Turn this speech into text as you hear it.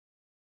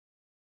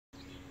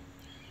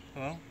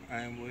Hello,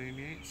 I am William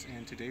Yates,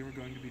 and today we're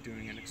going to be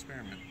doing an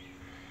experiment.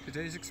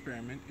 Today's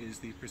experiment is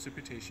the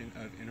precipitation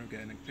of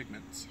inorganic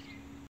pigments.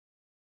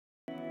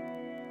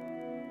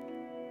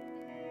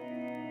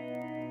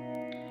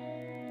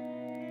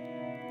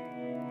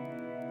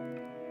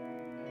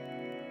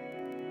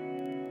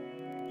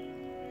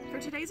 For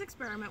today's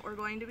experiment, we're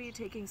going to be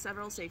taking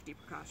several safety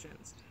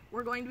precautions.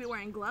 We're going to be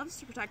wearing gloves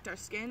to protect our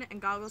skin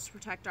and goggles to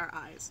protect our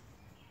eyes.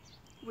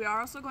 We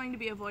are also going to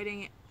be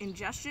avoiding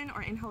ingestion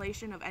or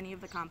inhalation of any of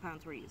the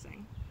compounds we're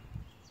using.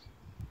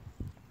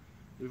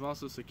 We've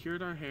also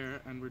secured our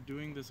hair, and we're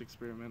doing this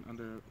experiment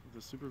under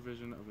the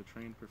supervision of a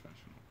trained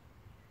professional.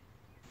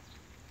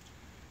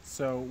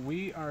 So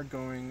we are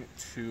going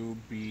to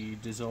be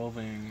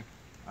dissolving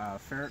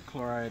ferric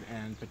chloride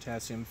and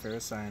potassium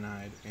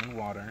ferrocyanide in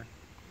water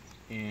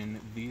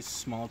in these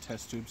small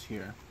test tubes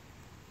here.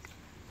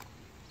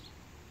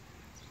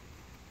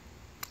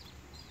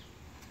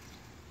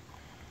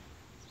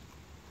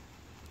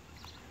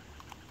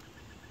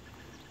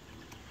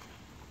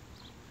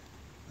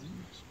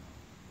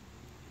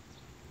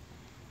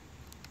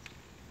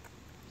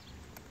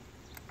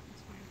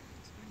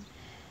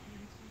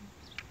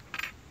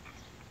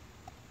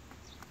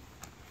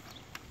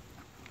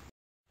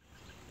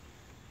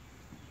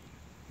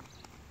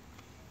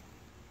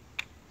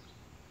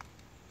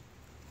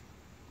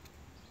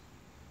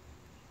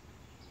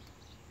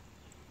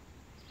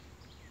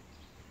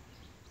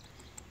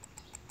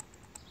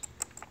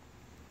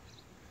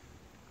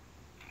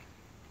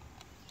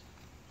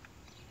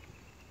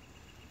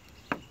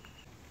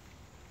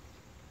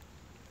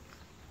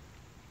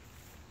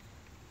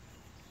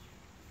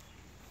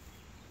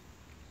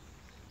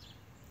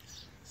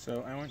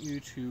 So I want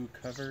you to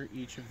cover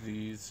each of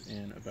these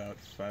in about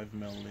 5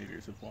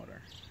 milliliters of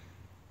water.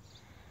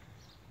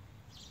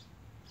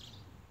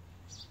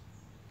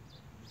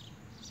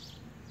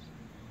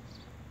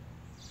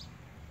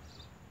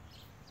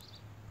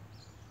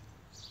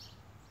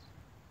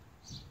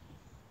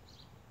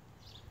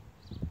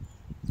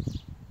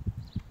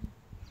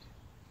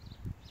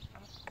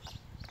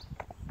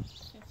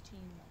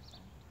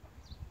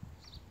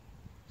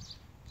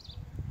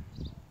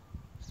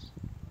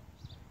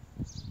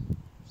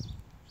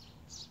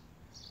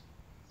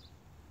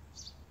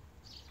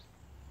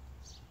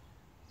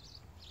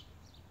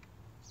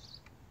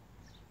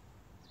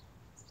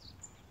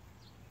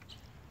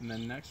 And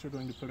then next we're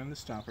going to put in the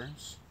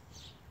stoppers.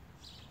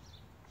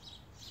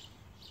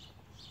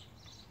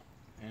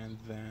 And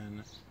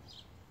then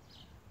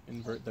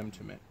invert them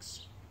to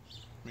mix.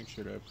 Make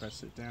sure to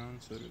press it down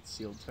so that it's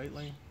sealed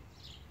tightly.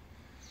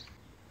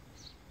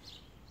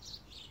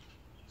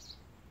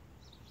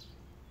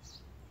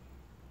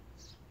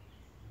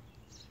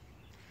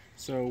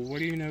 So what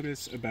do you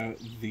notice about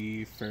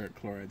the ferric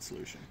chloride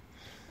solution?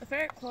 The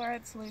ferric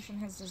chloride solution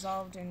has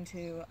dissolved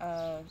into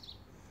a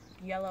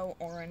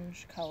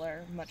yellow-orange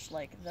color, much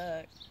like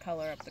the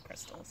color of the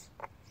crystals.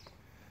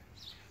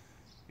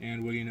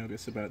 And what do you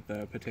notice about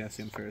the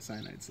potassium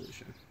ferrocyanide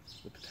solution?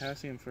 The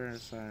potassium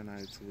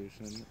ferrocyanide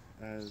solution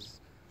has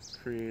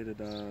created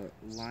a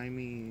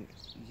limey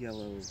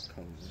yellow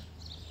color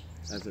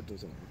as it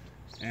dissolved.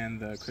 And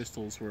the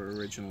crystals were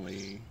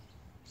originally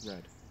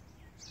Red.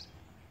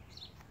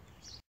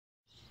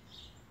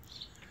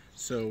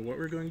 So what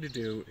we're going to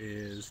do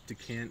is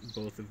decant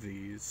both of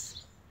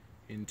these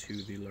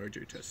into the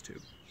larger test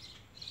tube.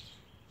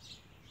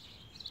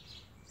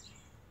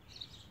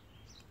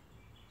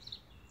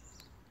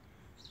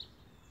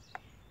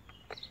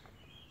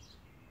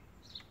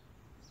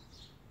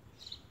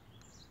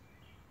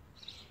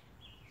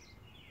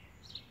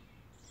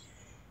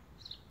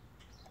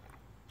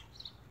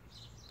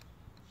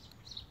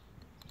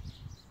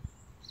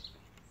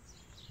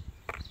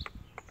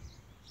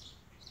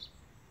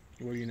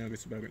 What do you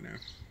notice about it now?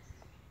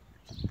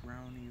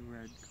 Browny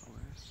red color.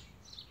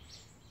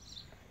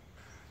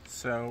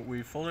 So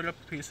we folded up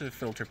a piece of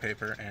filter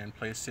paper and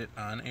placed it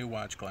on a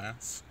watch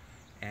glass,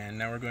 and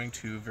now we're going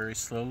to very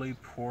slowly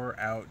pour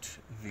out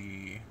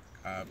the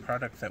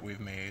product that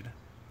we've made.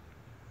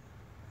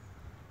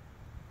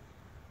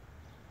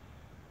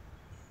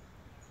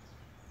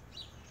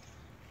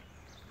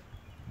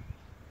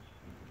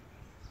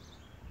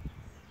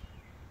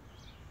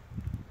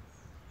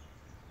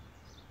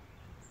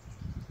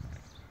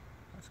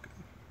 That's good.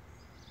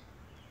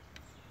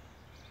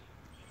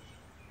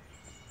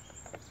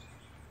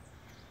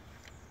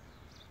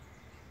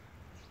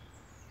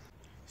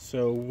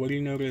 So what do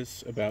you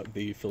notice about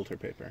the filter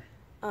paper?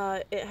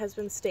 It has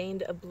been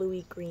stained a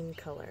bluey-green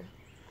color.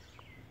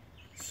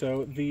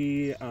 So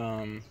the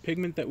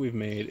pigment that we've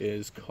made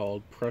is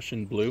called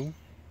Prussian blue,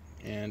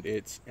 and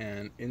it's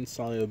an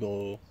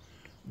insoluble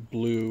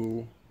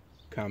blue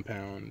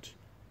compound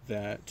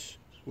that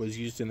was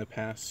used in the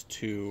past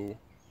to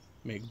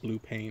make blue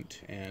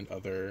paint and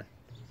other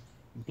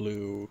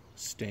blue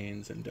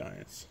stains and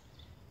dyes.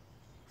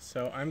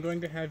 So I'm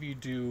going to have you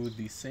do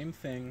the same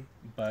thing,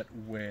 but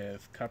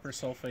with copper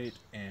sulfate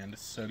and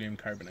sodium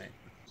carbonate.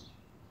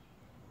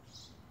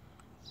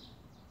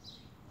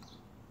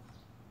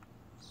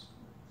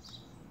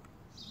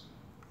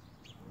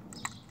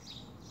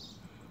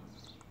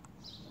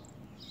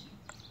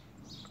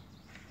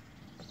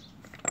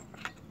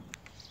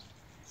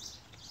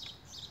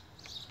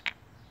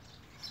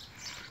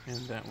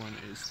 And that one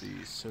is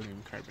the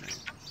sodium carbonate.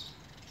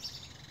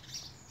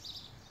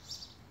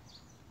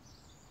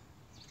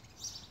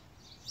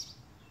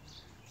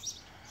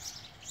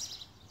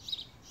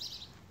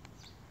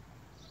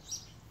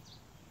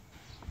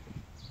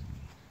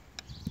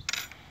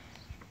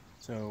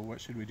 So what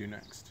should we do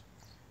next?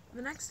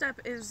 The next step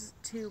is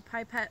to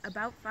pipette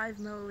about 5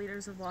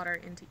 milliliters of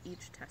water into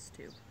each test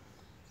tube.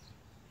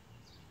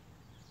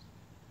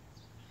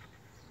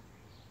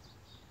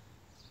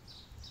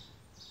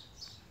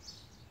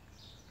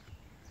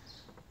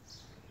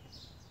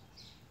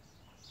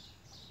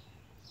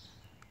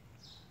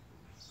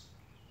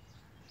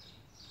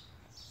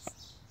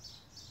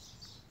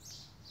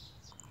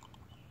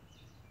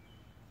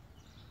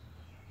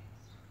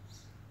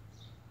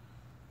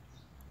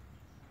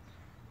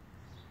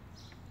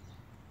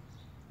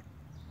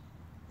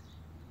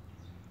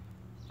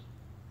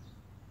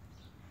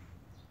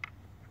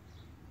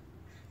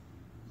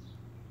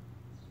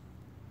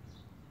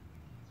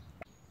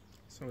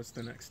 So what's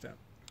the next step?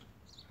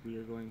 We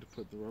are going to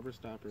put the rubber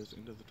stoppers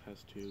into the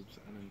test tubes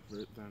and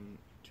invert them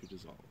to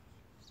dissolve.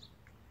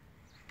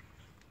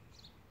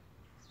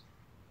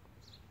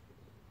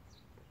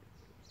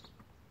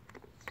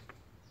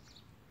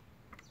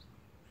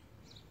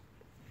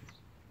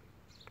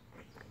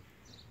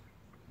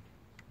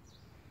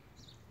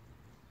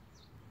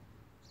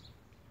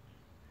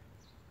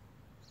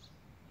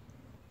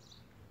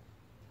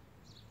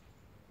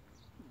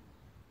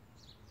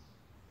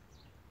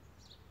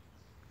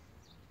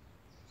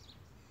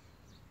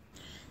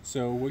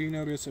 So what do you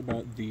notice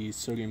about the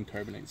sodium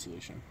carbonate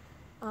solution?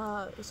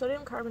 The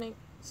sodium carbonate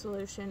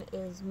solution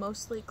is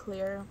mostly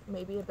clear,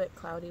 maybe a bit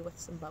cloudy with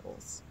some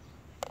bubbles.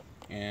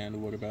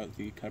 And what about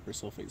the copper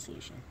sulfate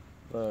solution?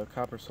 The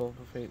copper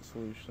sulfate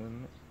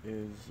solution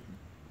is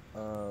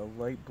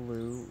light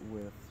blue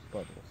with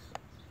bubbles.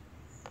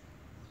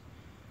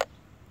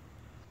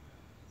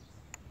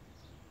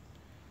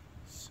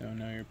 So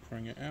now you're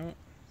pouring it out,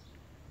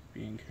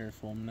 being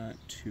careful not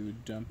to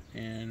dump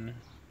in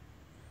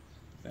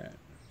that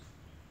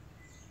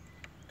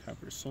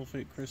copper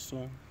sulfate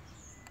crystal.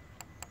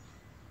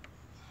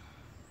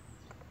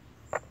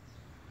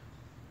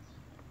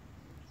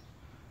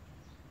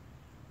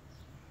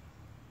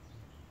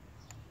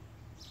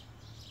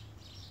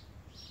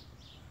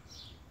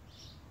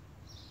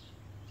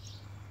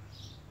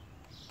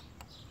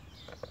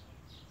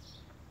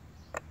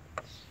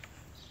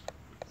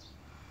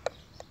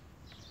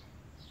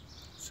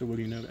 So what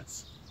do you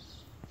notice?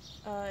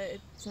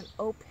 It's an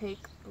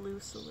opaque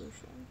blue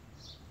solution.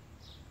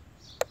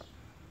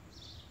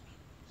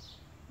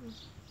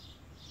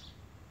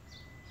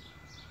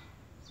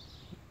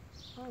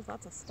 Oh, there's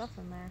lots of stuff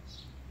in there.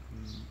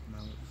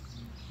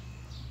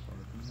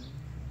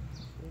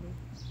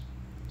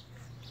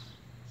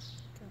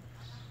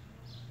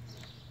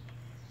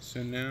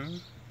 So now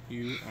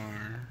you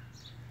are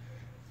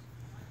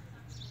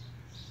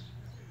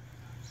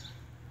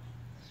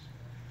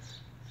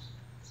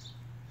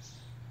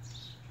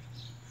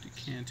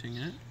decanting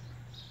it.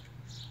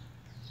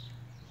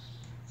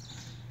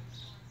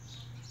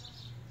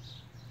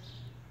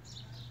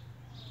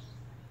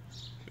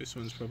 This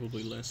one's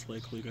probably less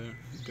likely to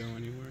go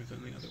anywhere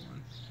than the other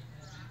one.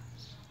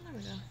 There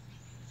we go.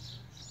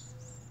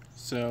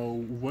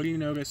 So what do you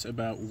notice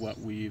about what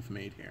we've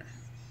made here?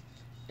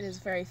 It is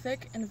very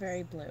thick and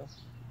very blue.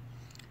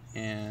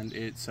 And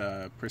it's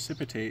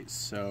precipitate,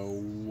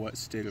 so what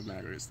state of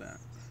matter is that?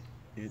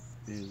 It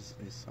is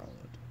a solid.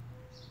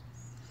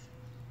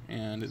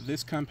 And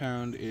this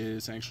compound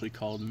is actually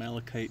called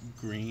malachite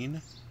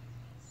green.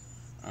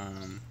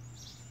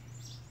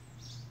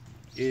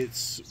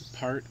 It's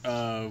part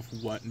of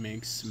what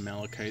makes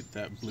malachite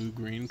that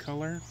blue-green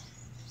color.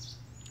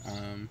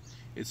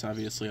 It's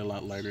obviously a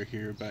lot lighter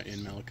here, but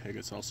in malachite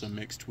it's also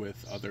mixed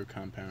with other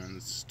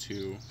compounds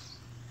to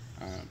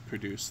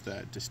produce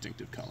that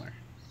distinctive color.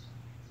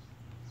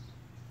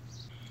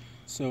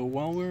 So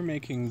while we were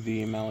making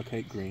the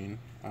malachite green,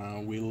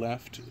 we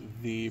left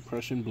the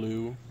Prussian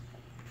blue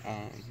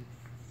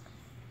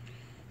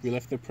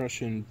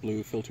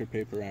filter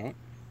paper out,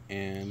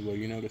 and what do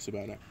you notice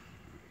about it?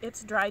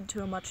 It's dried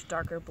to a much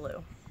darker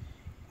blue.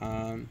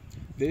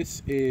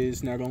 This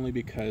is not only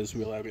because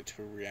we allowed it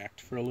to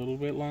react for a little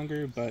bit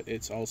longer, but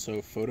it's also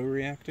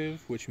photoreactive,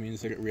 which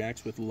means that it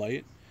reacts with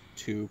light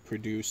to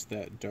produce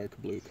that dark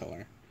blue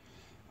color.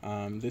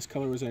 This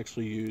color was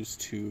actually used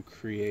to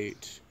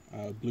create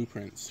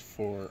blueprints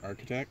for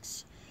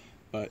architects,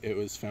 but it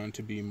was found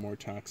to be more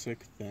toxic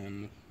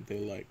than they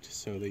liked,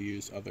 so they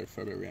use other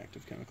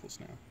photoreactive chemicals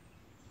now.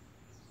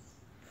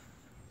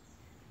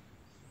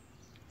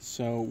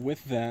 So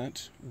with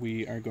that,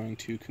 we are going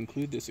to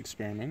conclude this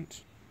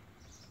experiment.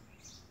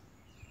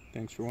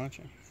 Thanks for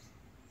watching.